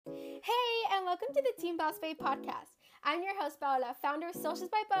welcome to the Team Boss Babe podcast. I'm your host, Paola, founder of Socials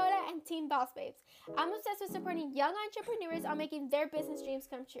by Paola and Team Boss Babes. I'm obsessed with supporting young entrepreneurs on making their business dreams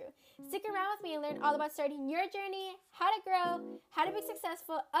come true. Stick around with me and learn all about starting your journey, how to grow, how to be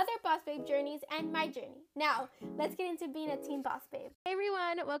successful, other Boss Babe journeys, and my journey. Now, let's get into being a Teen Boss Babe. Hey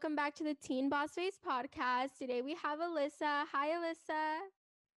everyone, welcome back to the Teen Boss Babes podcast. Today we have Allysa. Hi, Allysa.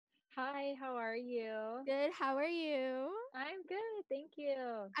 Hi, how are you? Good, how are you? I'm good, thank you.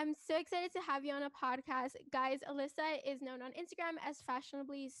 I'm so excited to have you on a podcast. Guys, Allysa is known on Instagram as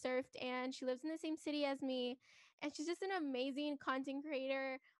Fashionably Surfed, and she lives in the same city as me. And she's just an amazing content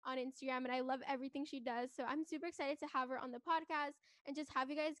creator on Instagram, and I love everything she does. So I'm super excited to have her on the podcast and just have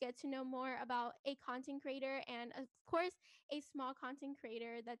you guys get to know more about a content creator and, of course, a small content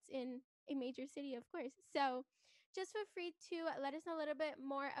creator that's in a major city, of course. So just feel free to let us know a little bit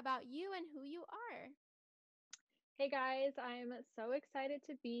more about you and who you are. Hey guys, I'm so excited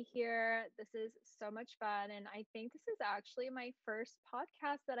to be here. This is so much fun, and I think this is actually my first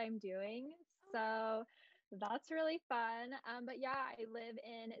podcast that I'm doing. So that's really fun. But yeah, I live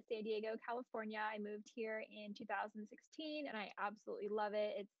in San Diego, California. I moved here in 2016 and I absolutely love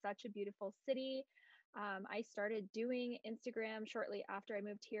it. It's such a beautiful city. I started doing Instagram shortly after I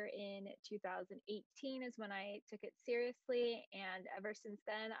moved here in 2018 is when I took it seriously. And ever since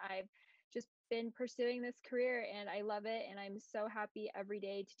then, I've just been pursuing this career and I love it. And I'm so happy every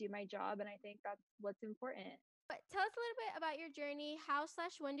day to do my job. And I think that's what's important. But tell us a little bit about your journey. How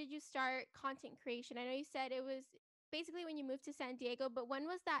slash when did you start content creation? I know you said it was basically when you moved to San Diego, but when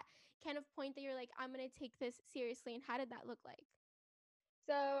was that kind of point that you're like, I'm gonna take this seriously, and how did that look like?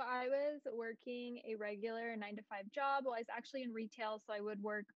 So I was working a regular 9 to 5 job. Well, I was actually in retail, so I would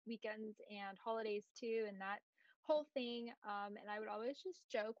work weekends and holidays too, and that whole thing. And I would always just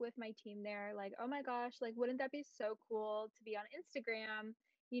joke with my team there, like, "Oh my gosh, like, wouldn't that be so cool to be on Instagram,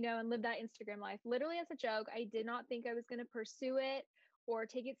 and live that Instagram life?" Literally as a joke. I did not think I was going to pursue it or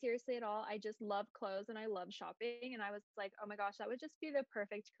take it seriously at all. I just love clothes and I love shopping, and I was like, "Oh my gosh, that would just be the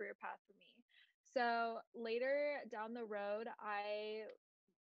perfect career path for me." So later down the road,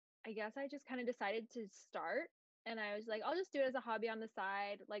 I guess I just kind of decided to start and I was like, I'll just do it as a hobby on the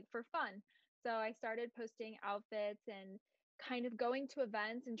side, like for fun. So I started posting outfits and kind of going to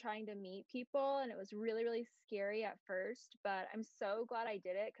events and trying to meet people. And it was really, really scary at first, but I'm so glad I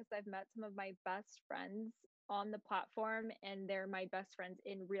did it because I've met some of my best friends on the platform and they're my best friends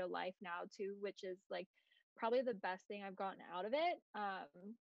in real life now too, which is like probably the best thing I've gotten out of it.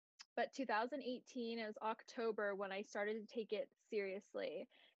 But 2018, it was October when I started to take it seriously.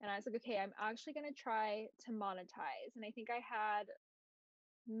 And I was like, okay, I'm actually going to try to monetize. And I think I had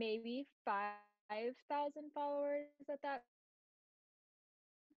maybe 5,000 followers at that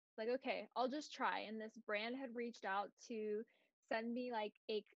point. Like, okay, I'll just try. And this brand had reached out to send me like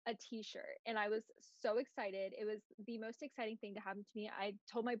a t-shirt and I was so excited. It was the most exciting thing to happen to me. I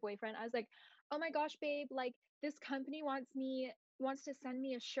told my boyfriend, I was like, "Oh my gosh, babe, like this company wants to send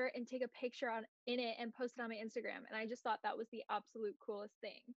me a shirt and take a picture on in it and post it on my Instagram." And I just thought that was the absolute coolest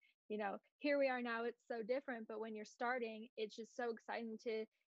thing. Here we are now, it's so different, but when you're starting, it's just so exciting to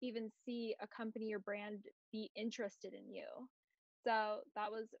even see a company or brand be interested in you. So that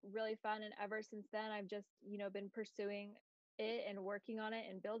was really fun. And ever since then, I've just, been pursuing it and working on it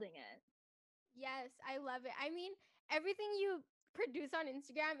and building it. Yes, I love it. I mean, everything you produce on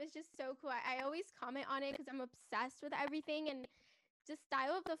Instagram is just so cool. I always comment on it because I'm obsessed with everything, and the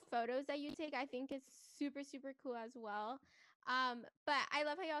style of the photos that you take, I think is super, super cool as well. But I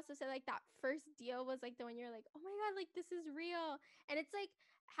love how you also said like that first deal was like the one you're like, oh my god, like this is real. And it's like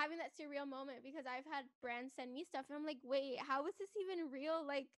having that surreal moment because I've had brands send me stuff and I'm like, wait, how is this even real?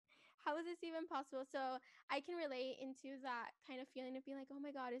 Like, how is this even possible? So I can relate into that kind of feeling of being like, oh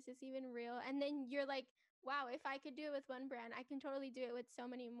my god, is this even real? And then you're like, wow, if I could do it with one brand, I can totally do it with so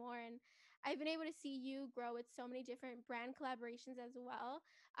many more. And I've been able to see you grow with so many different brand collaborations as well.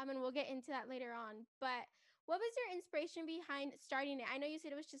 And we'll get into that later on. But what was your inspiration behind starting it? I know you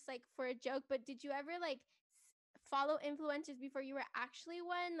said it was just like for a joke, but did you ever like follow influencers before you were actually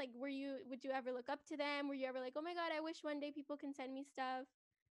one? Like, would you ever look up to them? Were you ever like, oh my God, I wish one day people can send me stuff?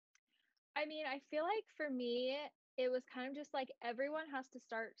 I mean, I feel like for me, it was kind of just like everyone has to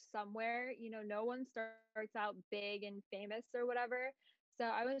start somewhere. No one starts out big and famous or whatever. So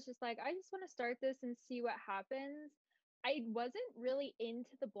I was just like, I just want to start this and see what happens. I wasn't really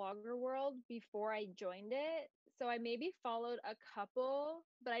into the blogger world before I joined it. So I maybe followed a couple,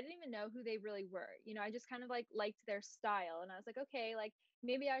 but I didn't even know who they really were. I just kind of like liked their style. And I was like, okay, like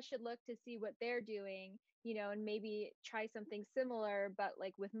maybe I should look to see what they're doing, and maybe try something similar, but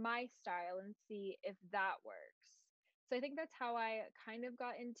like with my style and see if that works. So I think that's how I kind of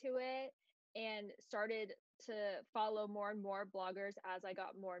got into it. and started to follow more and more bloggers as I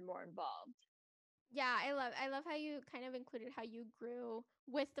got more and more involved. Yeah, I love how you kind of included how you grew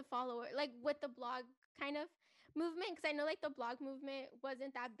with the follower, like with the blog kind of movement. Because I know like the blog movement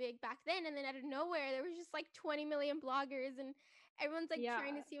wasn't that big back then, and then out of nowhere there was just like 20 million bloggers, and everyone's like Yeah.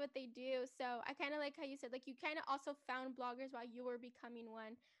 trying to see what they do. So I kind of like how you said like you kind of also found bloggers while you were becoming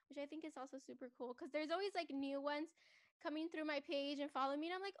one, which I think is also super cool. Because there's always like new ones coming through my page and follow me,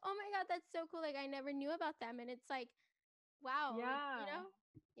 and I'm like, oh my god, that's so cool. Like I never knew about them, and it's like, wow, like you Yeah. know,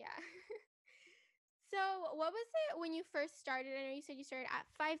 yeah. So, what was it when you first started? I know you said you started at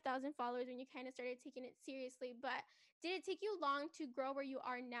 5,000 followers when you kind of started taking it seriously, but did it take you long to grow where you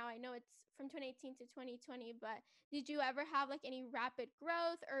are now? I know it's from 2018 to 2020, but did you ever have like any rapid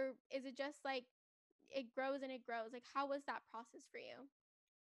growth, or is it just like it grows and it grows? Like, how was that process for you?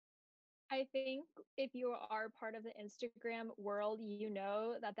 I think if you are part of the Instagram world, you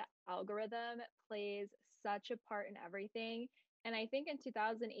know that the algorithm plays such a part in everything. And I think in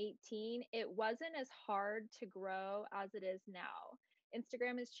 2018, it wasn't as hard to grow as it is now.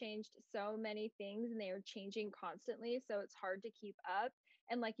 Instagram has changed so many things and they are changing constantly. So it's hard to keep up.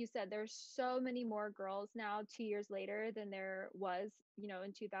 And like you said, there's so many more girls now 2 years later than there was,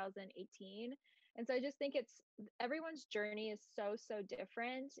 in 2018. And so I just think it's everyone's journey is so, so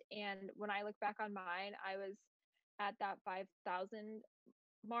different. And when I look back on mine, I was at that 5,000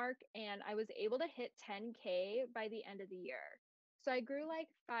 mark and I was able to hit 10K by the end of the year. So I grew like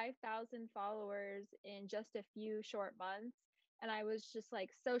 5,000 followers in just a few short months. And I was just like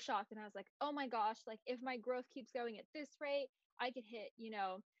so shocked. And I was like, oh my gosh, like if my growth keeps going at this rate, I could hit,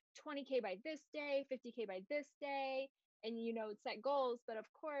 20K by this day, 50K by this day, and set goals. But of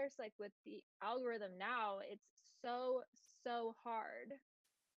course, like with the algorithm now, it's so, so hard.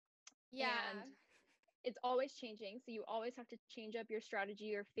 And Yeah. it's always changing, so you always have to change up your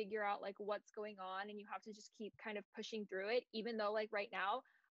strategy or figure out like what's going on, and you have to just keep kind of pushing through it. Even though like right now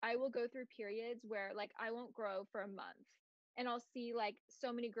I will go through periods where like I won't grow for a month, and I'll see like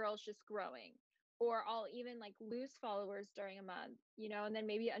so many girls just growing, or I'll even like lose followers during a month, and then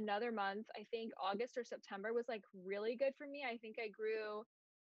maybe another month. I think August or September was like really good for me. I think I grew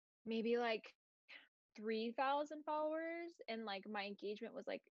maybe like 3,000 followers, and like my engagement was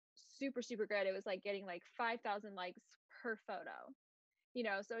like super, super good. It was like getting like 5,000 likes per photo.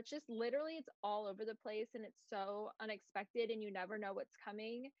 So it's just literally it's all over the place and it's so unexpected and you never know what's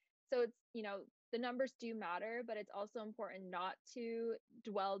coming. So it's, the numbers do matter, but it's also important not to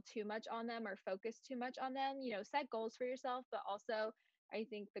dwell too much on them or focus too much on them. Set goals for yourself, but also I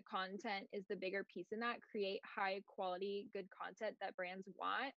think the content is the bigger piece in that. Create high quality, good content that brands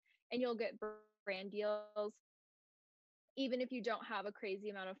want, and you'll get brand deals even if you don't have a crazy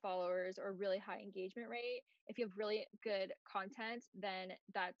amount of followers or really high engagement rate. If you have really good content, then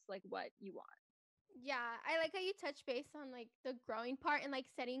that's like what you want. Yeah, I like how you touch base on like the growing part and like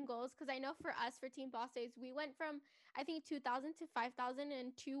setting goals, because I know for us for Team Boss Days we went from I think 2,000 to 5,000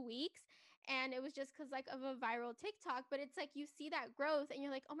 in 2 weeks, and it was just because like of a viral TikTok. But it's like you see that growth and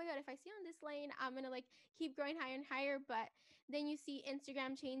you're like, oh my god, if I stay on this lane, I'm gonna like keep growing higher and higher. But then you see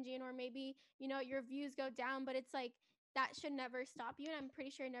Instagram changing, or maybe your views go down, but it's like that should never stop you, and I'm pretty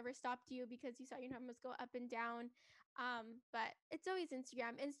sure it never stopped you because you saw your numbers go up and down. But it's always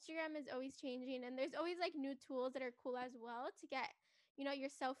Instagram. Instagram is always changing, and there's always like new tools that are cool as well to get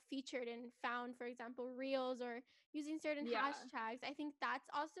yourself featured and found. For example, reels or using certain Yeah. hashtags. I think that's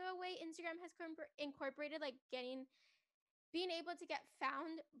also a way Instagram has incorporated like being able to get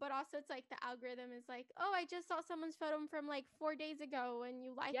found, but also it's like the algorithm is like, oh, I just saw someone's photo from like 4 days ago and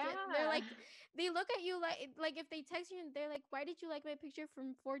you like it. And they're Yeah. like, they look at you like if they text you and they're like, why did you like my picture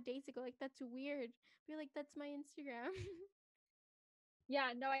from 4 days ago? Like that's weird. Be like, that's my Instagram.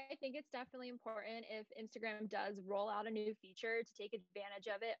 Yeah, no, I think it's definitely important if Instagram does roll out a new feature to take advantage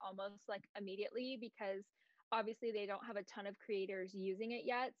of it almost like immediately, because obviously they don't have a ton of creators using it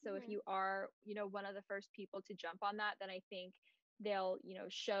yet. So if Mhm. you are, one of the first people to jump on that, then I think they'll,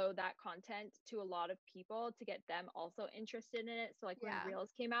 show that content to a lot of people to get them also interested in it. So like when Yeah.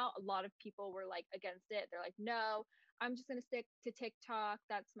 Reels came out, a lot of people were like against it. They're like, no, I'm just going to stick to TikTok.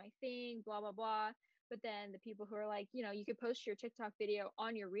 That's my thing, blah, blah, blah. But then the people who are like, you could post your TikTok video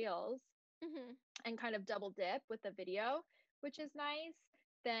on your reels Mhm. and kind of double dip with the video, which is nice.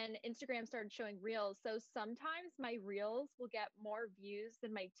 Then Instagram started showing reels. So sometimes my reels will get more views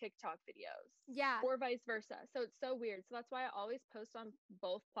than my TikTok videos Yeah. or vice versa. So it's so weird. So that's why I always post on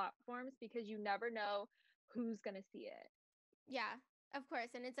both platforms, because you never know who's going to see it. Yeah, of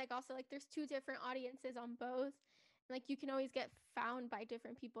course. And it's like also like there's two different audiences on both. Like you can always get found by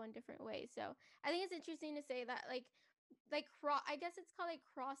different people in different ways. So I think it's interesting to say that like like I guess it's called like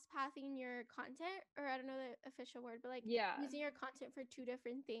cross pathing your content, or I don't know the official word, but like Yeah, using your content for two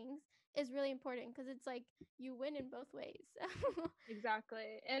different things is really important because it's like you win in both ways.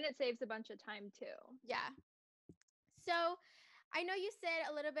 exactly. And it saves a bunch of time too. Yeah. So I know you said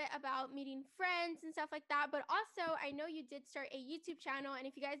a little bit about meeting friends and stuff like that, but also I know you did start a YouTube channel. And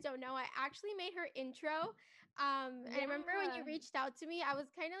if you guys don't know, I actually made her intro. And I remember when you Yeah. reached out to me, I was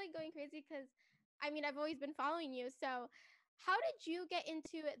kind of like going crazy because I mean, I've always been following you. So, how did you get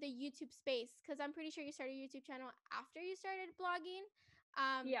into the YouTube space? Because I'm pretty sure you started a YouTube channel after you started blogging.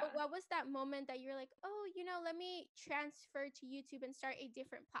 But Yeah. what was that moment that you were like, oh, let me transfer to YouTube and start a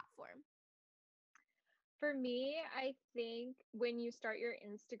different platform? For me, I think when you start your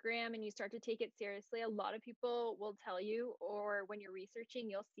Instagram and you start to take it seriously, a lot of people will tell you, or when you're researching,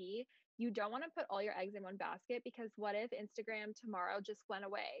 you'll see you don't want to put all your eggs in one basket because what if Instagram tomorrow just went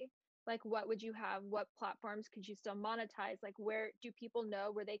away? Like, what would you have? What platforms could you still monetize? Like, where do people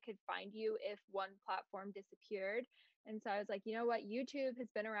know where they could find you if one platform disappeared? And so I was like, you know what? YouTube has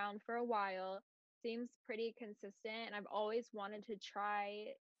been around for a while, seems pretty consistent, and I've always wanted to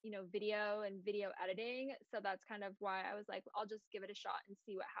try video and video editing. So that's kind of why I was like, I'll just give it a shot and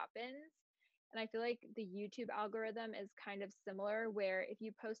see what happens. And I feel like the YouTube algorithm is kind of similar, where if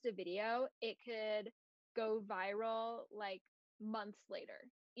you post a video, it could go viral like months later.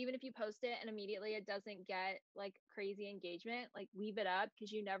 Even if you post it and immediately it doesn't get like crazy engagement, like leave it up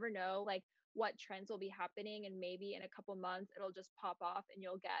because you never know like what trends will be happening. And maybe in a couple months, it'll just pop off and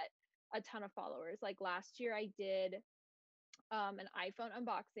you'll get a ton of followers. Like last year, I did an iPhone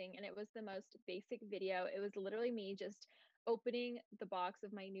unboxing, and it was the most basic video. It was literally me just opening the box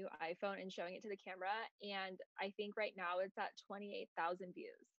of my new iPhone and showing it to the camera. And I think right now it's at 28,000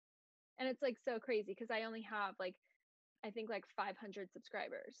 views. And it's like so crazy because I only have like, I think like 500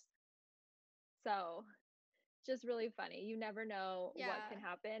 subscribers. So just really funny. You never know what can Yeah.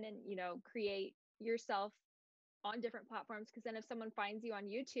 happen and, create yourself on different platforms because then if someone finds you on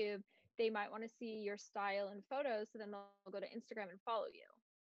YouTube, they might want to see your style and photos. So then they'll go to Instagram and follow you.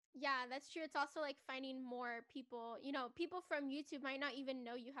 Yeah, that's true. It's also like finding more people. People from YouTube might not even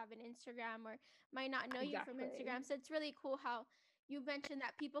know you have an Instagram or might not know you from Exactly. Instagram. So it's really cool how you mentioned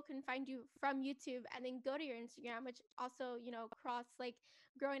that people can find you from YouTube and then go to your Instagram, which also, cross like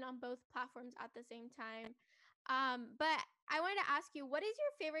growing on both platforms at the same time. But I wanted to ask you, what is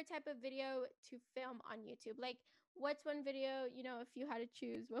your favorite type of video to film on YouTube? Like, what's one video, if you had to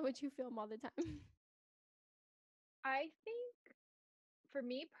choose, what would you film all the time? I think for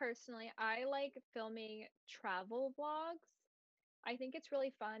me personally, I like filming travel vlogs. I think it's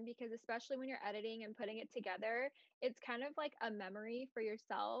really fun because, especially when you're editing and putting it together, it's kind of like a memory for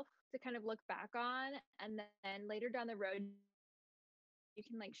yourself to kind of look back on. And then later down the road, you can like show your kids like, hey,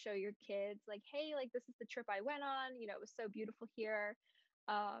 like this is the trip I went on, it was so beautiful here.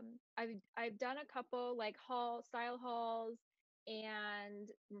 I've done a couple like style hauls, and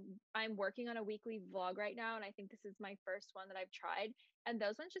I'm working on a weekly vlog right now, and I think this is my first one that I've tried. And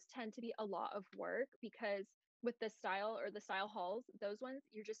those ones just tend to be a lot of work because with the style or the style hauls, those ones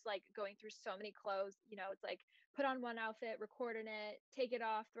you're just like going through so many clothes. It's like put on one outfit, record in it, take it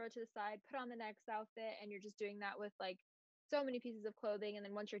off, throw it to the side, put on the next outfit, and you're just doing that with like so many pieces of clothing. And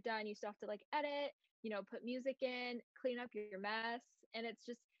then once you're done, you still have to like edit, put music in, clean up your mess. And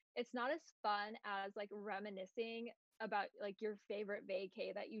it's not as fun as like reminiscing about like your favorite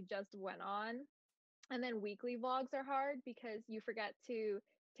vacay that you just went on. And then weekly vlogs are hard because you forget to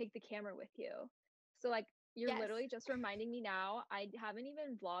take the camera with you. So like you're Yes. literally just reminding me now. I haven't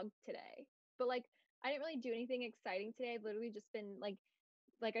even vlogged today. But like I didn't really do anything exciting today. I've literally just been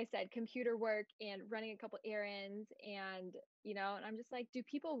like I said, computer work and running a couple errands. And I'm just like, do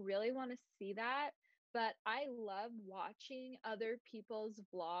people really want to see that? But I love watching other people's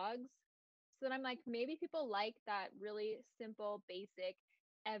vlogs. So then I'm like, maybe people like that really simple, basic,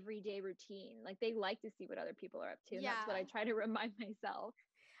 everyday routine. Like they like to see what other people are up to. And that's what I Yeah. try to remind myself.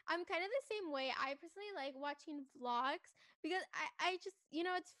 I'm kind of the same way. I personally like watching vlogs because I just,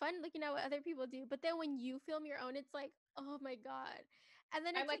 it's fun looking at what other people do. But then when you film your own, it's like, oh my God. And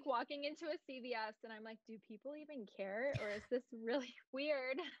then I'm it's like like, walking into a CVS and I'm like, do people even care? Or is this really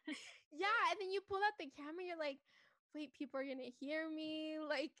weird? yeah. And then you pull out the camera, you're like, wait, people are going to hear me.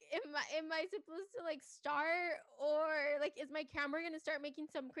 Like, am I supposed to like start, or like, is my camera going to start making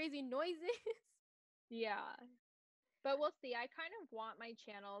some crazy noises? Yeah. But we'll see. I kind of want my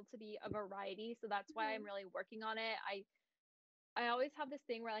channel to be a variety, so that's why I'm Mhm. really working on it. I always have this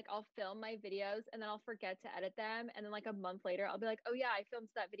thing where like I'll film my videos and then I'll forget to edit them, and then like a month later I'll be like, "Oh yeah, I filmed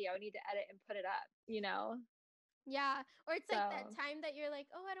that video. I need to edit and put it up." Yeah. Or it's like that So, time that you're like,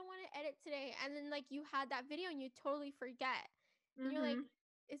 oh, I don't want to edit today. And then like you had that video and you totally forget. And you're like, mhm.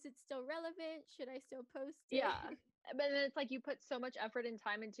 is it still relevant? Should I still post it? Yeah. But then it's like you put so much effort and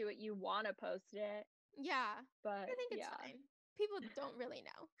time into it, you want to post it. Yeah. I But think it's yeah. fine. People don't really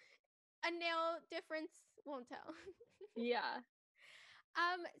know. A nail difference won't tell. Yeah.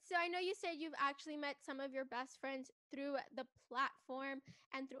 So I know you said you've actually met some of your best friends through the platform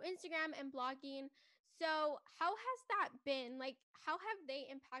and through Instagram and blogging. So how has that been? Like, how have they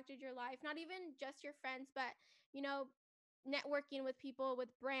impacted your life? Not even just your friends, but you know, networking with people with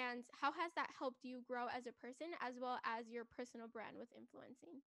brands. How has that helped you grow as a person as well as your personal brand with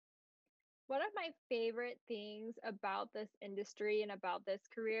influencing? One of my favorite things about this industry and about this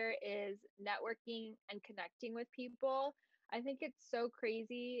career is networking and connecting with people. I think it's so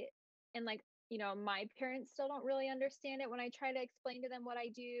crazy. And like, my parents still don't really understand it when I try to explain to them what I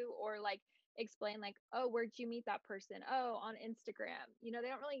do or like explain, like, oh, where'd you meet that person? Oh, on Instagram. They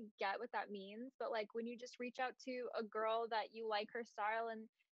don't really get what that means. But like when you just reach out to a girl that you like her style and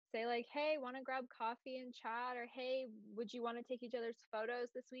say like, hey, want to grab coffee and chat, or hey, would you want to take each other's photos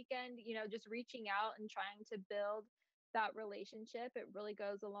this weekend, just reaching out and trying to build that relationship, it really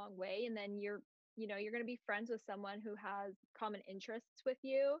goes a long way. And then you're going to be friends with someone who has common interests with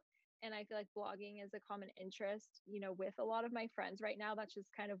you. And I feel like blogging is a common interest, with a lot of my friends right now. That's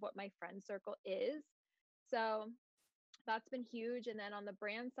just kind of what my friend circle is. So that's been huge. And then on the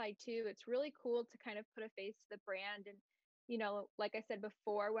brand side too, it's really cool to kind of put a face to the brand. And, like I said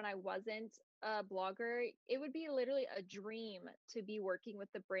before, when I wasn't a blogger, it would be literally a dream to be working with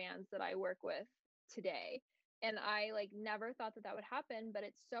the brands that I work with today. And I like never thought that that would happen, but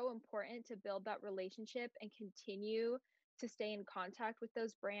it's so important to build that relationship and continue to stay in contact with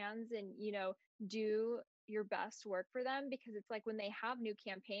those brands and, do your best work for them, because it's like when they have new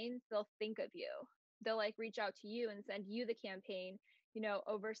campaigns, they'll think of you. They'll like reach out to you and send you the campaign,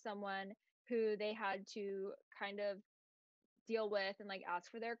 over someone who they had to kind of deal with and like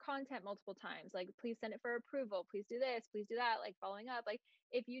ask for their content multiple times. Like, please send it for approval. Please do this. Please do that. Like, following up. Like,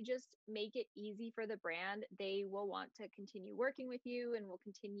 if you just make it easy for the brand, they will want to continue working with you and will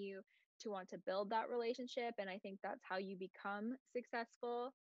continue to want to build that relationship. And I think that's how you become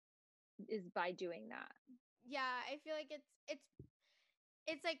successful, is by doing that. Yeah, I feel like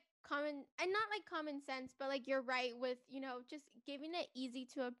it's like common and not like common sense, but like you're right with, just giving it easy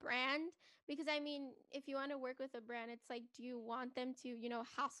to a brand. Because I mean, if you want to work with a brand, it's like, do you want them to,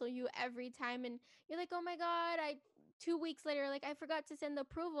 hassle you every time? And you're like, oh my God, 2 weeks later, like I forgot to send the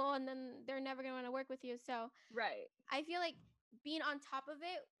approval, and then they're never going to want to work with you. So Right. I feel like being on top of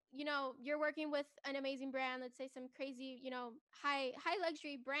it, you're working with an amazing brand, let's say some crazy, high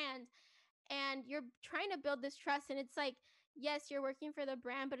luxury brand, and you're trying to build this trust. And it's like, yes, you're working for the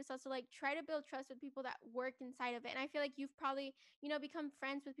brand, but it's also like try to build trust with people that work inside of it. And I feel like you've probably, become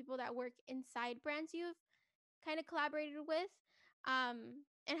friends with people that work inside brands you've kind of collaborated with.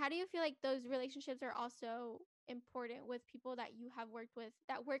 And how do you feel like those relationships are also important with people that you have worked with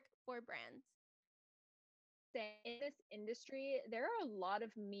that work for brands? Say in this industry, there are a lot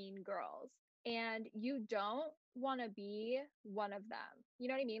of mean girls, and you don't want to be one of them. You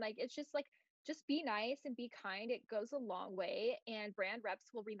know what I mean? Like, it's just be nice and be kind. It goes a long way, and brand reps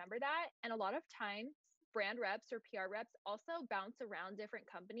will remember that. And a lot of times, brand reps or PR reps also bounce around different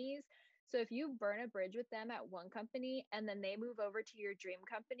companies. So if you burn a bridge with them at one company and then they move over to your dream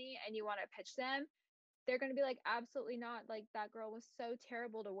company and you want to pitch them, they're going to be like, absolutely not. Like, that girl was so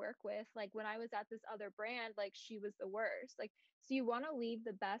terrible to work with. Like, when I was at this other brand, like, she was the worst. Like, so you want to leave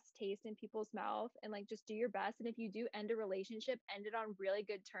the best taste in people's mouth and like just do your best. And if you do end a relationship, end it on really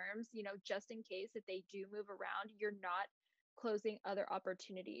good terms, just in case if they do move around, you're not closing other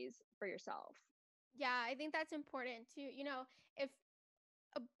opportunities for yourself. Yeah, I think that's important too. If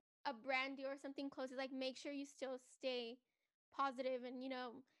a, a brand deal or something closes, like make sure you still stay positive and,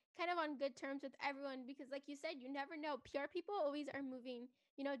 kind of on good terms with everyone, because like you said, you never know. PR people always are moving,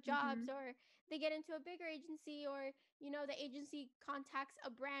 jobs, Mm-hmm. or they get into a bigger agency, or, the agency contacts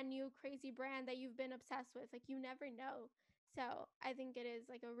a brand new crazy brand that you've been obsessed with. Like you never know. So I think it is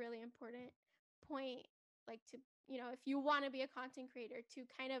like a really important point, like to, if you want to be a content creator, to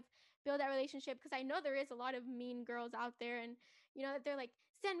kind of build that relationship. Because I know there is a lot of mean girls out there, and that they're like,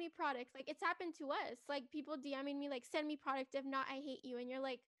 send me products. Like it's happened to us. Like people DMing me like, send me product. If not, I hate you. And you're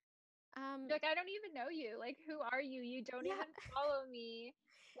like, You're like, I don't even know you. Like, who are you? You don't yeah, even follow me.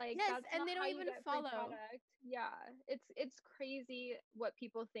 Like, yes. that's And not they how don't you even get free follow. product. Yeah. It's crazy what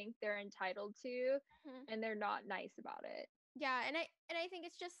people think they're entitled to, Mhm. and they're not nice about it. Yeah. And I think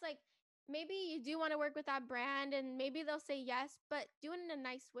it's just like, maybe you do want to work with that brand and maybe they'll say yes, but do it in a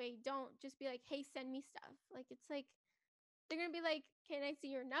nice way. Don't just be like, hey, send me stuff. Like, it's like, they're gonna be like, can I see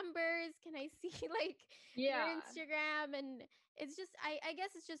your numbers? Can I see like your Yeah. Instagram? And it's just, I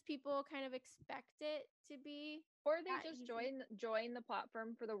guess it's just people kind of expect it to be Or they that just easy. join the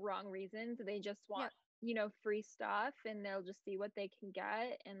platform for the wrong reasons. They just want, Yep. free stuff, and they'll just see what they can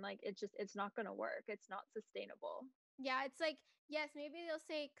get, and like it's not going to work. It's not sustainable. Yeah, it's like, yes, maybe they'll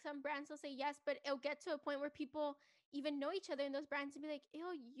say, some brands will say yes, but it'll get to a point where people even know each other in those brands and be like,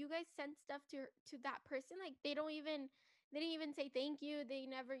 ew, you guys sent stuff to that person. Like, they didn't even say thank you. They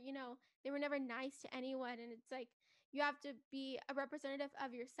never, they were never nice to anyone. And it's like, you have to be a representative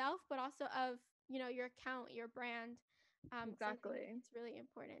of yourself, but also of, your account, your brand. So I think Exactly. it's really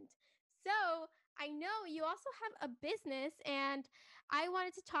important. So I know you also have a business, and I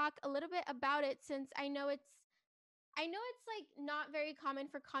wanted to talk a little bit about it since I know it's like not very common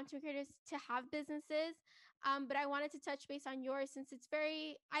for content creators to have businesses, but I wanted to touch base on yours since it's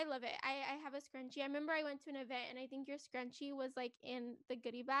very. I love it. I have a scrunchie. I remember I went to an event and I think your scrunchie was like in the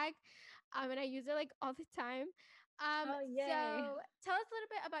goodie bag, and I use it like all the time. Oh, yay. So tell us a little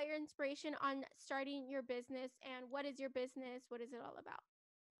bit about your inspiration on starting your business and what is your business? What is it all about?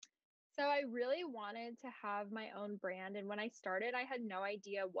 So I really wanted to have my own brand. And when I started, I had no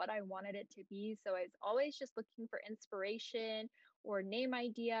idea what I wanted it to be. So I was always just looking for inspiration or name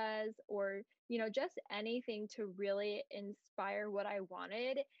ideas or, just anything to really inspire what I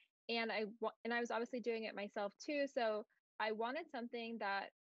wanted. And I was obviously doing it myself too. So I wanted something that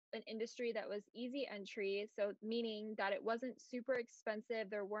an industry that was easy entry. So meaning that it wasn't super expensive.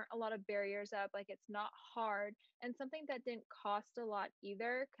 There weren't a lot of barriers up. Like it's not hard, and something that didn't cost a lot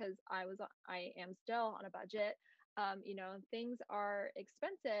either, because I am still on a budget. Things are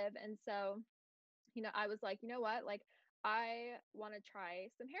expensive, and so I was like, you know what, like I want to try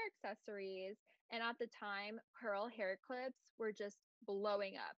some hair accessories. And at the time, pearl hair clips were just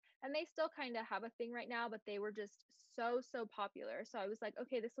blowing up, and they still kind of have a thing right now, but they were just so popular. So I was like,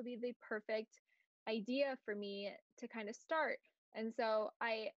 okay, this will be the perfect idea for me to kind of start. And so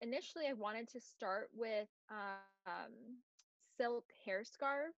I wanted to start with silk hair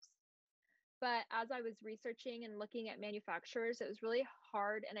scarves, but as I was researching and looking at manufacturers, it was really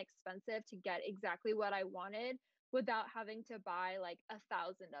hard and expensive to get exactly what I wanted without having to buy like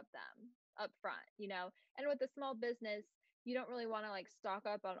 1,000 of them up front. And with a small business, you don't really want to like stock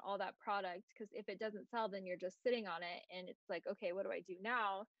up on all that product, because if it doesn't sell, then you're just sitting on it. And it's like, okay, what do I do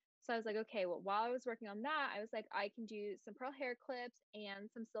now? So I was like, okay, well, while I was working on that, I was like, I can do some pearl hair clips and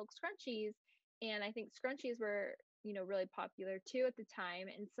some silk scrunchies. And I think scrunchies were really popular too at the time.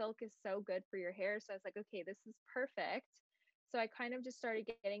 And silk is so good for your hair. So I was like, okay, this is perfect. So I kind of just started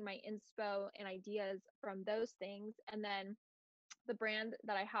getting my inspo and ideas from those things. And then the brand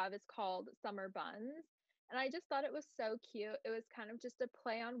that I have is called Summer Buns. And I just thought it was so cute. It was kind of just a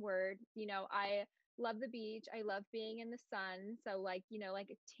play on word. I love the beach. I love being in the sun. So like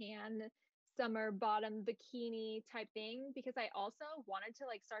a tan summer bottom bikini type thing, because I also wanted to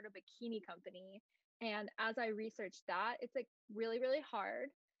like start a bikini company. And as I researched that, it's like really, really hard.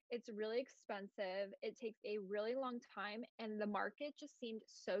 It's really expensive. It takes a really long time, and the market just seemed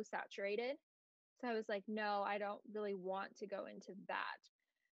so saturated. So I was like, no, I don't really want to go into that.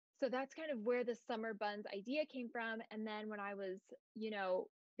 So that's kind of where the summer buns idea came from. And then when I was,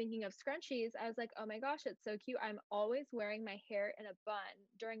 thinking of scrunchies, I was like, oh my gosh, it's so cute. I'm always wearing my hair in a bun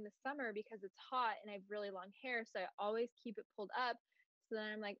during the summer because it's hot and I have really long hair. So I always keep it pulled up. So then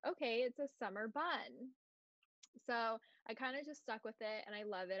I'm like, okay, it's a summer bun. So I kind of just stuck with it and I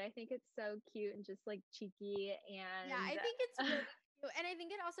love it. I think it's so cute and just like cheeky Yeah, I and think it's really cute. And I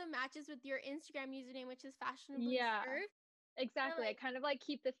think it also matches with your Instagram username, which is fashionably yeah. served. So Exactly. I like, kind of like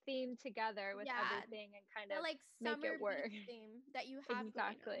keep the theme together with yeah, everything and kind the of like make it summer beach work. theme that you have going on.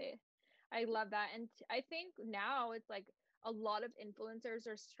 Exactly. I love that. And I think now it's like a lot of influencers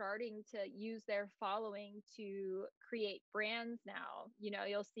are starting to use their following to create brands now.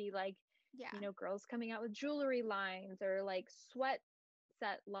 You'll see like, Yeah. girls coming out with jewelry lines or like sweat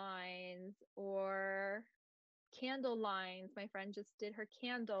set lines or candle lines. My friend just did her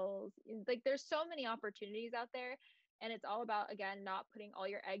candles. Like there's so many opportunities out there, and it's all about, again, not putting all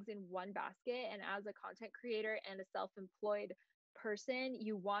your eggs in one basket. And as a content creator and a self-employed person,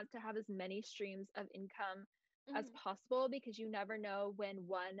 you want to have as many streams of income as Mhm. possible, because you never know when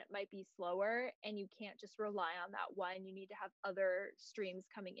one might be slower, and you can't just rely on that one. You need to have other streams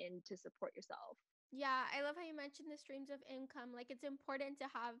coming in to support yourself. Yeah, I love how you mentioned the streams of income. Like, it's important to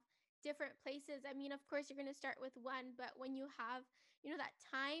have different places. I mean, of course, you're going to start with one, but when you have, that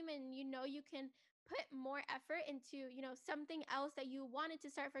time and you can put more effort into, something else that you wanted to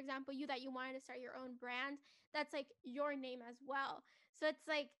start. For example, you wanted to start your own brand that's like your name as well. So it's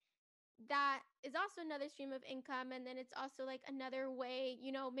like that is also another stream of income. And then it's also like another way,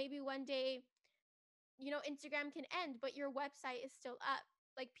 maybe one day, Instagram can end, but your website is still up.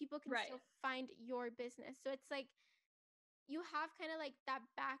 Like people can Right. still find your business. So it's like you have kind of like that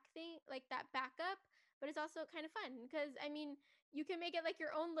back thing, like that backup, but it's also kind of fun because I mean, you can make it like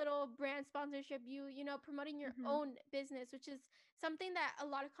your own little brand sponsorship, promoting your Hmm. own business, which is something that a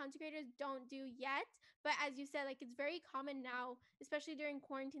lot of content creators don't do yet. But as you said, like it's very common now, especially during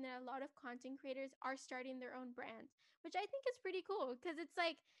quarantine, that a lot of content creators are starting their own brands, which I think is pretty cool because it's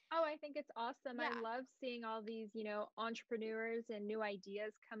like, Oh, I think it's awesome. I yeah, love seeing all these, entrepreneurs and new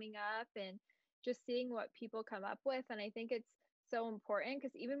ideas coming up and just seeing what people come up with. And I think it's so important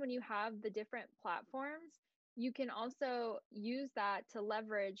because even when you have the different platforms, you can also use that to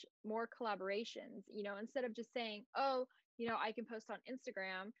leverage more collaborations. Instead of just saying, oh, I can post on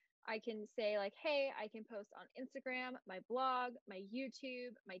Instagram, I can say, like, hey, I can post on Instagram, my blog, my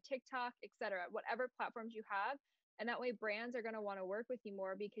YouTube, my TikTok, etc., whatever platforms you have, and that way, brands are going to want to work with you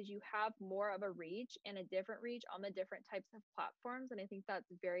more because you have more of a reach and a different reach on the different types of platforms. And I think that's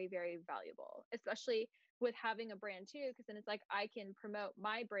very, very valuable, especially with having a brand too, because then it's like I can promote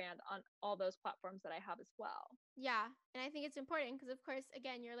my brand on all those platforms that I have as well. yeah. And I think it's important because, of course,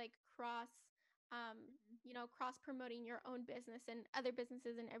 again, you're like um, cross promoting your own business and other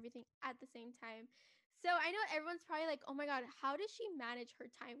businesses and everything at the same time. So I know everyone's probably like, oh my God, how does she manage her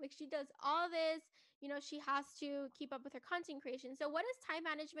time? Like, she does all this, she has to keep up with her content creation. So, what does time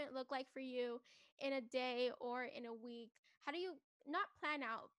management look like for you in a day or in a week? How do you not plan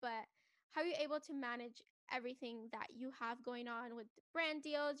out, but how are you able to manage everything that you have going on with brand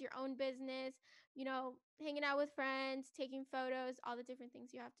deals, your own business, hanging out with friends, taking photos, all the different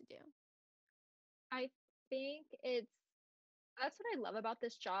things you have to do? I think that's what I love about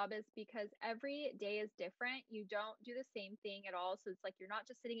this job is because every day is different. You don't do the same thing at all. So it's like you're not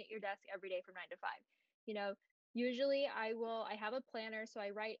just sitting at your desk every day from 9 to 5. You know, usually I have a planner. So I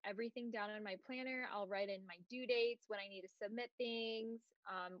write everything down in my planner. I'll write in my due dates, when I need to submit things,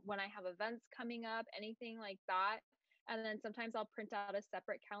 when I have events coming up, anything like that. And then sometimes I'll print out a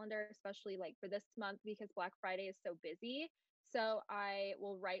separate calendar, especially like for this month because Black Friday is so busy. So I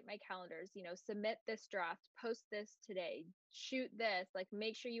will write my calendars, submit this draft, post this today, shoot this, like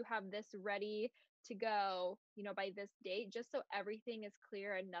make sure you have this ready to go, by this date, just so everything is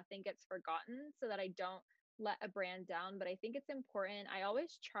clear and nothing gets forgotten so that I don't let a brand down. But I think it's important. I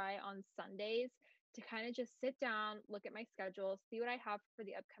always try on Sundays to kind of just sit down, look at my schedule, see what I have for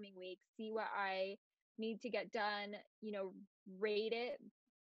the upcoming week, see what I need to get done, rate it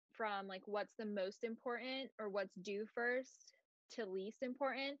from like what's the most important or what's due first to least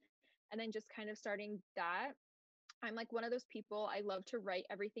important, and then just kind of starting that. I'm like one of those people, I love to write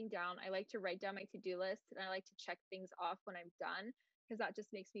everything down. I like to write down my to-do list and I like to check things off when I'm done because that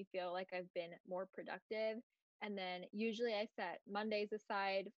just makes me feel like I've been more productive. And then usually I set Mondays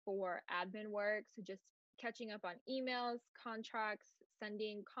aside for admin work, so just catching up on emails, contracts,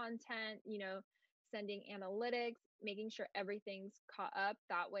 sending content, sending analytics, making sure everything's caught up.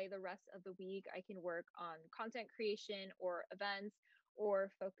 That way, the rest of the week, I can work on content creation or events or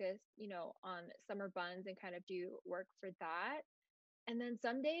focus, on summer buns and kind of do work for that. And then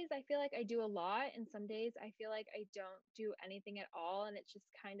some days I feel like I do a lot, and some days I feel like I don't do anything at all. And it's just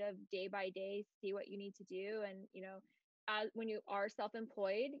kind of day by day, see what you need to do. And, when you are self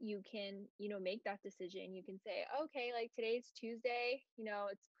employed, you can, make that decision. You can say, okay, like today's Tuesday,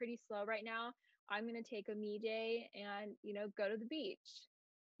 it's pretty slow right now. I'm going to take a me day and, go to the beach.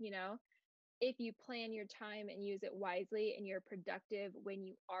 You know, if you plan your time and use it wisely and you're productive when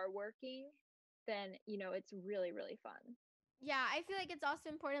you are working, then, it's really, really fun. Yeah, I feel like it's also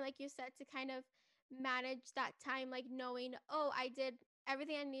important, like you said, to kind of manage that time, like knowing, oh, I did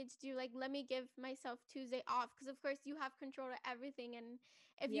everything I need to do. Like, let me give myself Tuesday off. Because, of course, you have control of everything. And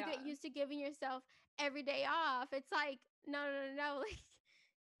if you get Yeah. used to giving yourself every day off, it's like, no, no, no, no. Like,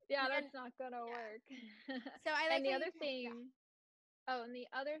 Yeah, then, that's not gonna yeah. work. So I like And the how you other can, yeah. thing, oh, and the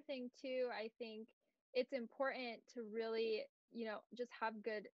other thing too, I think it's important to really, just have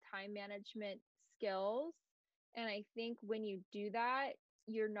good time management skills. And I think when you do that,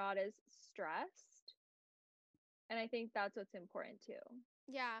 you're not as stressed. And I think that's what's important too.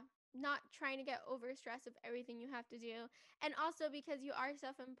 Yeah, not trying to get over stressed of everything you have to do. And also because you are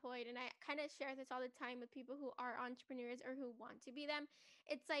self employed, and I kind of share this all the time with people who are entrepreneurs or who want to be them.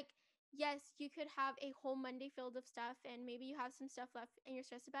 It's like yes, you could have a whole Monday filled of stuff and maybe you have some stuff left and you're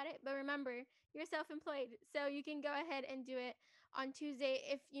stressed about it. But remember, you're self-employed. So you can go ahead and do it on Tuesday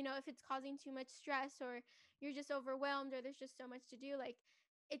if if it's causing too much stress or you're just overwhelmed or there's just so much to do. Like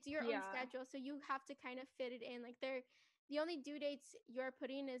it's your own Yeah. schedule. So you have to kind of fit it in. Like the only due dates you're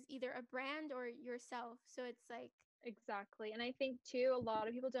putting is either a brand or yourself. So it's like Exactly. And I think too, a lot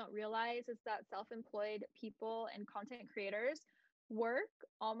of people don't realize is that self-employed people and content creators work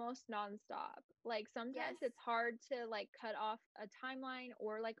almost nonstop. Like yes. sometimes it's hard to like cut off a timeline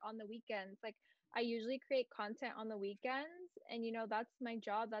or like on the weekends. Like I usually create content on the weekends and that's my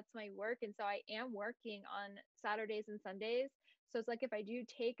job, that's my work. And so I am working on Saturdays and Sundays. So it's like if I do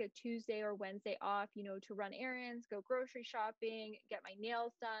take a Tuesday or Wednesday off, to run errands, go grocery shopping, get my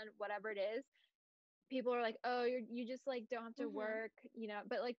nails done, whatever it is, people are like, "Oh, you just like don't have to Mhm. work,"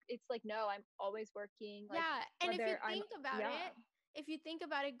 but like it's like no, I'm always working, like Yeah, and whether I'm yeah, if you think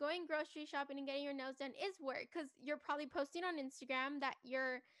about it, going grocery shopping and getting your nails done is work because you're probably posting on Instagram that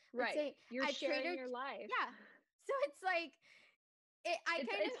you're, let's right. say, You're at sharing your life. Yeah, so it's like I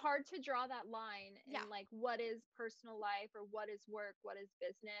kind It's of hard to draw that line yeah. in like what is personal life or what is work, what is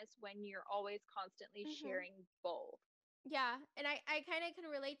business when you're always constantly Hmm. sharing both. Yeah, and I kind of can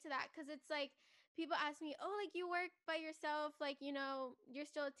relate to that because it's like people ask me, oh, like you work by yourself, like you're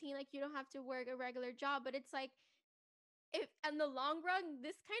still a teen, like you don't have to work a regular job, but it's like if in the long run,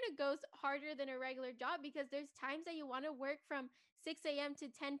 this kind of goes harder than a regular job because there's times that you want to work from 6 a.m. to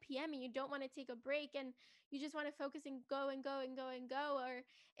 10 p.m. and you don't want to take a break and you just want to focus and go and go and go and go. Or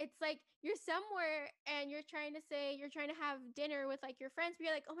it's like you're somewhere and you're trying to have dinner with like your friends, but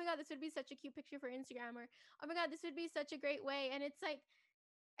you're like, oh my God, this would be such a cute picture for Instagram. Or oh my God, this would be such a great way. And it's like,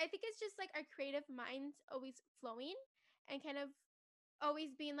 I think it's just like our creative minds always flowing and kind of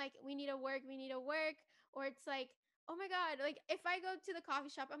always being like, we need to work. Or it's like, oh my God, like if I go to the coffee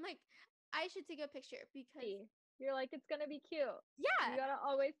shop, I'm like, I should take a picture because, See, you're like it's gonna be cute. You yeah. gotta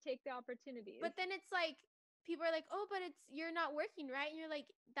always take the opportunities. But then it's like, people are like, oh, but you're not working, right? And you're like,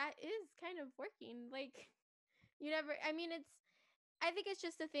 that is kind of working. Like, I mean, I think it's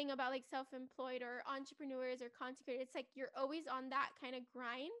just a thing about like self-employed or entrepreneurs or content creators. It's like you're always on that kind of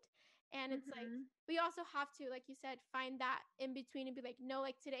grind, and it's like Mhm. we also have to, like you said, find that in between and be like, no,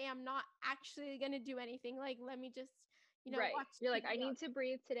 like today I'm not actually gonna do anything. Like let me just, Right. watch You're like, I TV all need to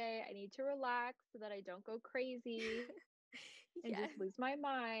breathe today. I need to relax so that I don't go crazy day. and Yes, just lose my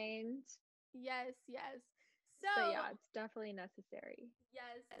mind. yes, yes. So So yeah, it's definitely necessary.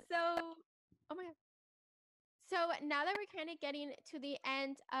 yes, so oh my God. So now that we're kind of getting to the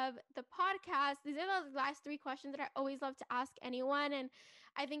end of the podcast, these are the last three questions that I always love to ask anyone. And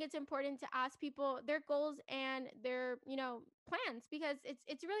I think it's important to ask people their goals and their, plans because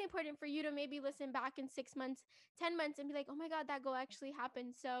it's really important for you to maybe listen back in 6 months, 10 months and be like, oh my God, that goal actually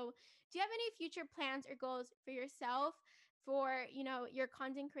happened. So do you have any future plans or goals for yourself, for, your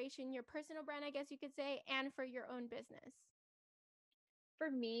content creation, your personal brand, I guess you could say, and for your own business? For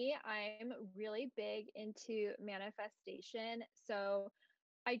me, I'm really big into manifestation. So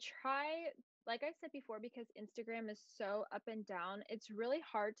I try, like I said before, because Instagram is so up and down, it's really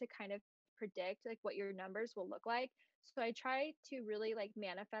hard to kind of predict like what your numbers will look like. So I try to really like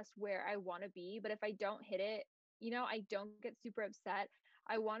manifest where I want to be, but if I don't hit it, I don't get super upset.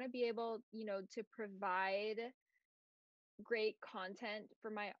 I want to be able, to provide great content for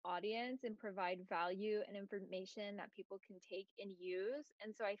my audience and provide value and information that people can take and use.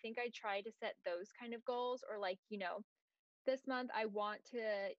 And so I think I try to set those kind of goals or like, this month I want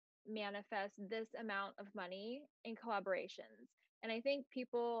to manifest this amount of money in collaborations. And I think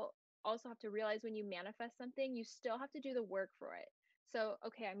people also have to realize when you manifest something, you still have to do the work for it. So,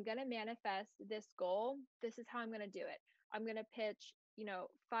 okay, I'm going to manifest this goal. This is how I'm going to do it. I'm going to pitch,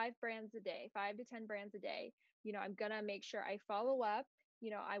 5 brands a day, 5 to 10 brands a day. I'm going to make sure I follow up.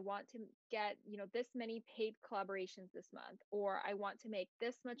 I want to get, this many paid collaborations this month, or I want to make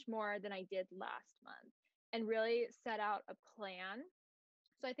this much more than I did last month and really set out a plan.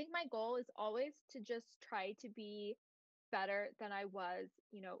 So I think my goal is always to just try to be better than I was,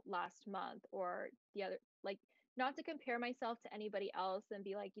 last month or the other, like not to compare myself to anybody else and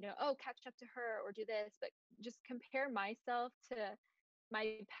be like, oh, catch up to her or do this, but just compare myself to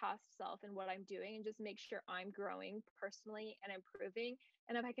my past self and what I'm doing and just make sure I'm growing personally and improving.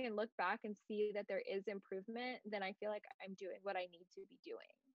 And if I can look back and see that there is improvement, then I feel like I'm doing what I need to be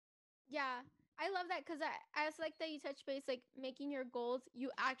doing. Yeah, I love that because I also like that you touch base, like making your goals,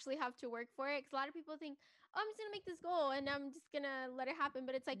 you actually have to work for it. Because a lot of people think, oh, I'm just gonna make this goal and I'm just gonna let it happen.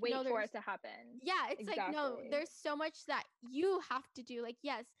 But it's like, no, Wait for it to happen. yeah, it's like, no, Exactly. there's so much that you have to do. Like,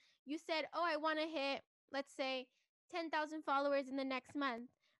 yes, you said, oh, I wanna hit, let's say, 10,000 followers in the next month.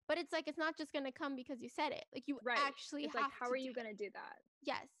 but it's like it's not just going to come because you said it. Like you Right. actually It's like, have how to are do you it. going to do that?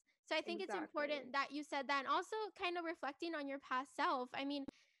 Yes. So I think it's Exactly. important that you said that, and also kind of reflecting on your past self. I mean,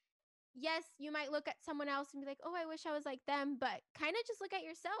 yes, you might look at someone else and be like, "Oh, I wish I was like them," but kind of just look at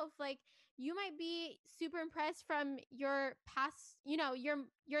yourself. Like you might be super impressed from your past,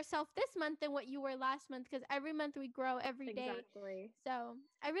 yourself this month than what you were last month, because every month we grow every day. Exactly. So,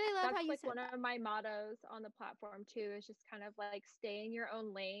 I really love how That's you like said one that. of my mottos on the platform too, is just kind of like stay in your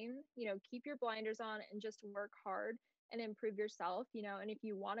own lane, keep your blinders on and just work hard and improve yourself, and if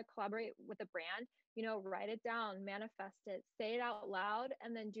you want to collaborate with a brand, write it down, manifest it, say it out loud,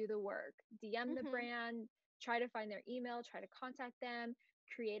 and then do the work. DM the Mhm. brand, try to find their email, try to contact them,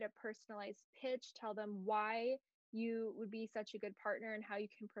 create a personalized pitch, tell them why you would be such a good partner and how you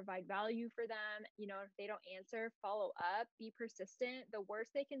can provide value for them. If they don't answer, follow up, be persistent. The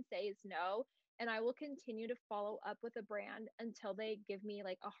worst they can say is no. And I will continue to follow up with a brand until they give me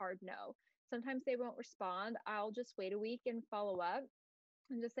like a hard no. Sometimes they won't respond. I'll just wait a week and follow up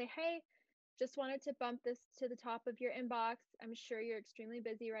and just say, hey, just wanted to bump this to the top of your inbox. I'm sure you're extremely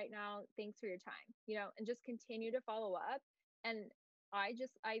busy right now. Thanks for your time, and just continue to follow up. And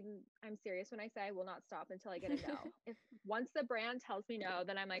I'm serious when I say I will not stop until I get a no. If once the brand tells me no,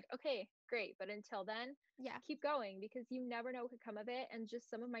 then I'm like, okay, great. But until then, Yeah. keep going because you never know what could come of it. And just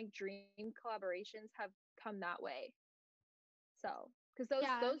some of my dream collaborations have come that way. So, because those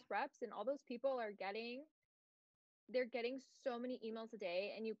Yeah. those reps and all those people they're getting so many emails a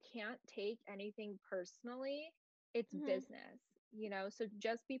day and you can't take anything personally. It's Mhm. business, so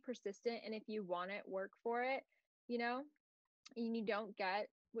just be persistent. And if you want it, work for it, you know, and you don't get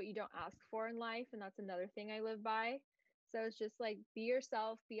what you don't ask for in life. And that's another thing I live by. So it's just like be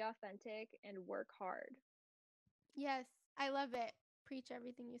yourself, be authentic, and work hard. Yes, I love it. Preach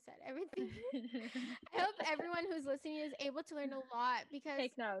everything you said. Everything. I hope everyone who's listening is able to learn a lot, because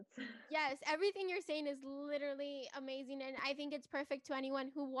Take notes. yes, everything you're saying is literally amazing. And I think it's perfect to anyone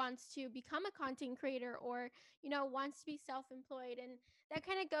who wants to become a content creator, or, wants to be self employed. And that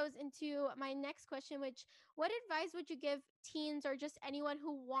kind of goes into my next question, which, what advice would you give teens or just anyone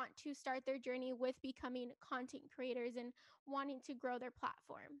who want to start their journey with becoming content creators and wanting to grow their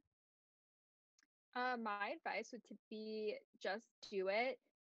platform? My advice would to be just do it.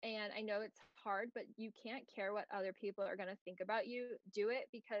 And I know it's hard, but you can't care what other people are going to think about you. Do it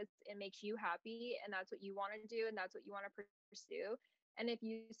because it makes you happy and that's what you want to do and that's what you want to pursue. And if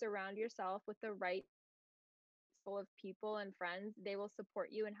you surround yourself with the right full of people and friends, they will support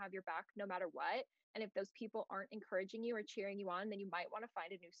you and have your back no matter what. And if those people aren't encouraging you or cheering you on, then you might want to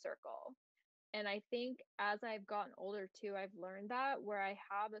find a new circle. And I think as I've gotten older too, I've learned that where I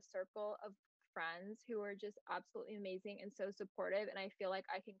have a circle of friends who are just absolutely amazing and so supportive. And I feel like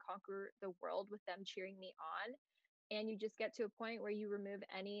I can conquer the world with them cheering me on. And you just get to a point where you remove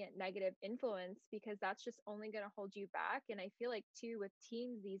any negative influence because that's just only going to hold you back. And I feel like too with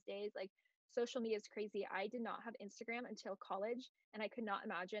teens these days, like social media is crazy. I did not have Instagram until college, and I could not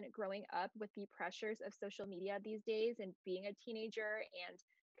imagine growing up with the pressures of social media these days and being a teenager and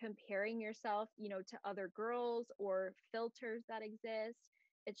comparing yourself, to other girls or filters that exist.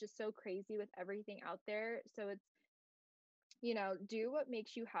 It's just so crazy with everything out there. So it's, do what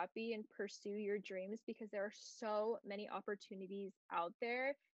makes you happy and pursue your dreams because there are so many opportunities out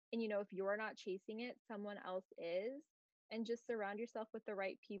there. And, if you're not chasing it, someone else is. And just surround yourself with the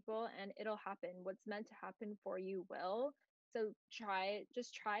right people and it'll happen. What's meant to happen for you will. So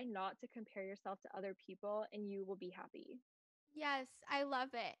just try not to compare yourself to other people and you will be happy. Yes, I love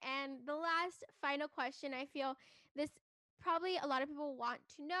it. And the last final question, I feel this probably a lot of people want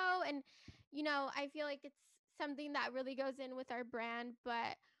to know. And, I feel like it's something that really goes in with our brand.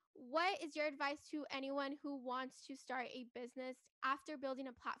 But what is your advice to anyone who wants to start a business after building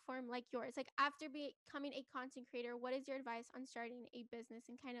a platform like yours? Like after becoming a content creator, what is your advice on starting a business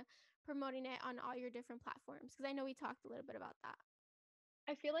and kind of promoting it on all your different platforms? Because I know we talked a little bit about that.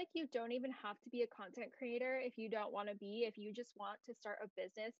 I feel like you don't even have to be a content creator if you don't want to be. If you just want to start a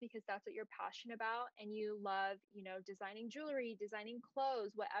business because that's what you're passionate about and you love, designing jewelry, designing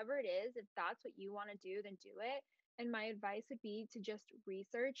clothes, whatever it is, if that's what you want to do, then do it. And my advice would be to just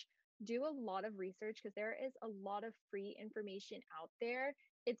research, do a lot of research because there is a lot of free information out there.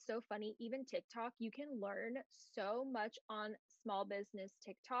 It's so funny, even TikTok, you can learn so much on small business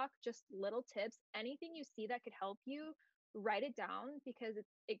TikTok, just little tips, anything you see that could help you write it down because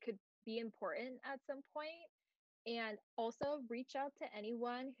it could be important at some point. And also reach out to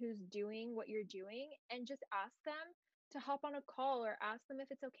anyone who's doing what you're doing and just ask them to hop on a call or ask them if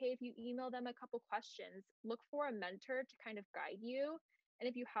it's okay if you email them a couple questions. Look for a mentor to kind of guide you. And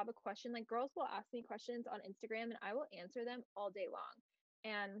if you have a question, like girls will ask me questions on Instagram and I will answer them all day long.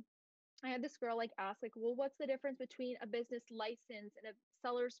 And I had this girl like ask like, "Well, what's the difference between a business license and a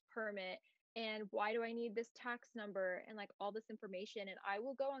seller's permit? And why do I need this tax number and like all this information?" And I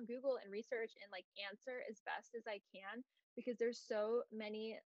will go on Google and research and like answer as best as I can because there's so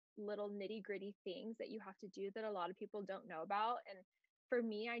many little nitty-gritty things that you have to do that a lot of people don't know about. And for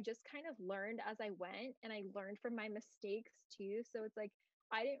me, I just kind of learned as I went and I learned from my mistakes too. So it's like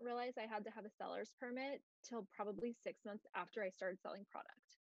I didn't realize I had to have a seller's permit till probably 6 months after I started selling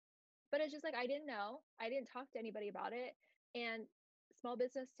product, but it's just like I didn't know. I didn't talk to anybody about it. And small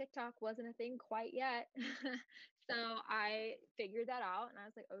business TikTok wasn't a thing quite yet. So I figured that out and I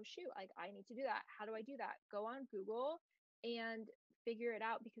was like, oh shoot, like I need to do that. How do I do that? Go on Google and figure it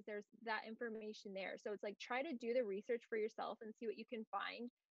out because there's that information there. So it's like try to do the research for yourself and see what you can find.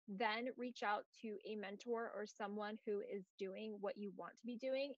 Then reach out to a mentor or someone who is doing what you want to be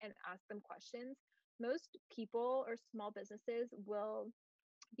doing and ask them questions. Most people or small businesses will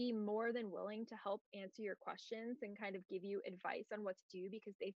be more than willing to help answer your questions and kind of give you advice on what to do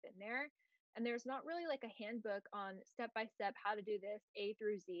because they've been there. And there's not really like a handbook on step by step how to do this A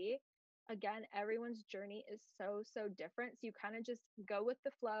through Z. Again, everyone's journey is so different. So you kind of just go with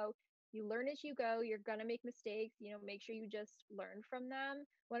the flow. You learn as you go. You're going to make mistakes. Make sure you just learn from them.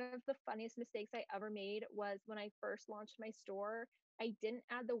 One of the funniest mistakes I ever made was when I first launched my store, I didn't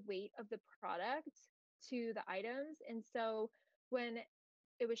add the weight of the product to the items. And so when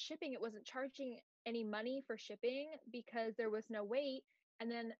it was shipping, it wasn't charging any money for shipping because there was no wait. And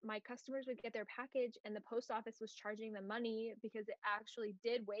then my customers would get their package and the post office was charging them money because it actually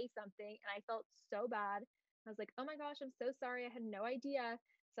did weigh something. And I felt so bad. I was like, oh my gosh, I'm so sorry. I had no idea.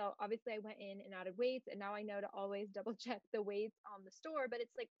 So obviously I went in and added weights and now I know to always double check the weights on the store. But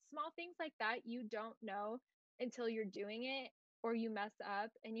it's like small things like that you don't know until you're doing it or you mess up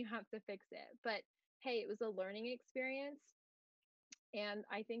and you have to fix it. But hey, it was a learning experience, and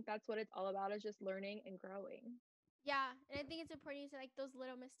I think that's what it's all about is just learning and growing. Yeah, and I think it's important to like those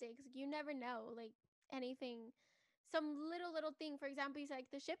little mistakes. Like, you never know, like anything, some little thing. For example, you said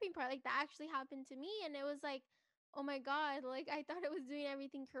like the shipping part, like that actually happened to me, and it was like, oh my god, like I thought it was doing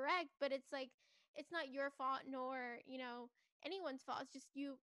everything correct, but it's like it's not your fault nor anyone's fault. It's just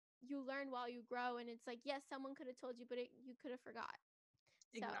you learn while you grow, and it's like yes, someone could have told you, but you could have forgot.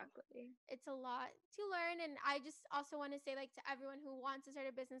 So Exactly. it's a lot to learn. And I just also want to say, like, to everyone who wants to start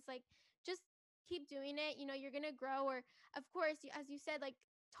a business, like, just keep doing it. You're gonna grow. Or of course, as you said, like,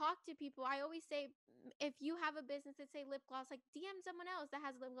 talk to people. I always say, if you have a business, let's say lip gloss, like, DM someone else that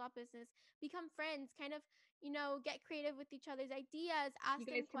has a lip gloss business, become friends, kind of, get creative with each other's ideas, You ask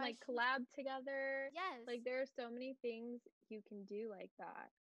them guys can like questions. collab together. Yes. Like there are so many things you can do like that.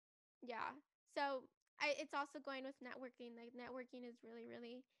 Yeah. So it's also going with networking. Like, networking is really,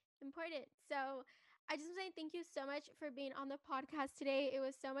 really important. So I just want to say thank you so much for being on the podcast today. It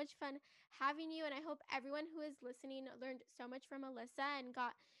was so much fun having you, and I hope everyone who is listening learned so much from Allysa and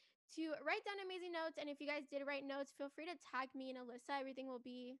got to write down amazing notes. And if you guys did write notes, feel free to tag me and Allysa. Everything will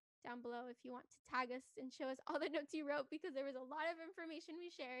be down below if you want to tag us and show us all the notes you wrote, because there was a lot of information we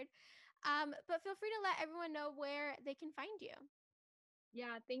shared. But feel free to let everyone know where they can find you.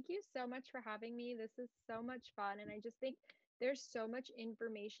 Yeah, thank you so much for having me. This is so much fun. And I just think there's so much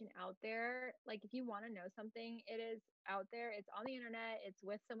information out there. Like, if you want to know something, it is out there. It's on the internet, it's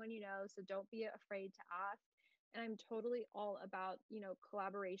with someone you know. So don't be afraid to ask. And I'm totally all about,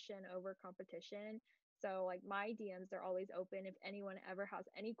 collaboration over competition. So, like, my DMs are always open if anyone ever has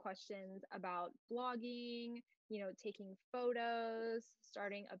any questions about blogging, taking photos,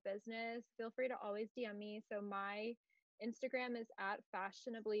 starting a business. Feel free to always DM me. So, my Instagram is at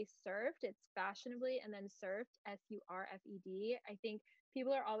fashionably surfed. It's fashionably and then surfed, SURFED. I think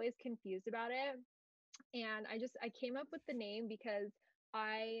people are always confused about it. And I came up with the name because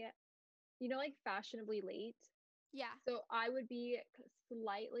I, like fashionably late. Yeah. So I would be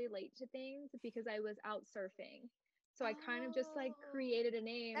slightly late to things because I was out surfing. So I kind of just like Oh, created a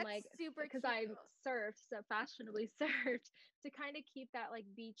name that's like super because cute. I surfed, so fashionably surfed to kind of keep that like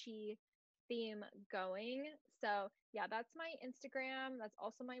beachy theme going. So yeah, that's my Instagram. That's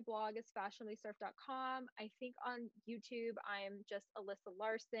also my blog is fashionablysurf.com. I think on YouTube I'm just Allysa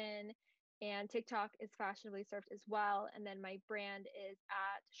Larson, and TikTok is fashionably surfed as well. And then my brand is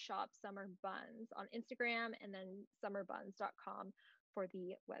at Shop Summer Buns on Instagram, and then summerbuns.com for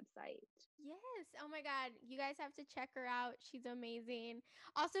the website. Yes. Oh my God. You guys have to check her out. She's amazing.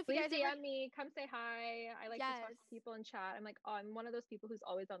 Also, if you Please guys ever, DM me, come say hi. I like to talk yes, to people in chat. I'm like, oh, I'm one of those people who's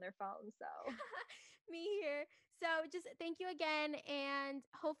always on their phone. So me here. So just thank you again. And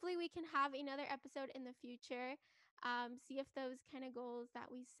hopefully we can have another episode in the future. see if those kind of goals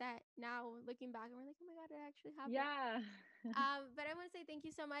that we set now looking back and we're like, oh my God, it actually happened. Yeah. But I want to say thank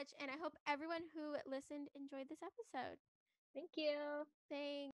you so much. And I hope everyone who listened enjoyed this episode. Thank you. Thanks.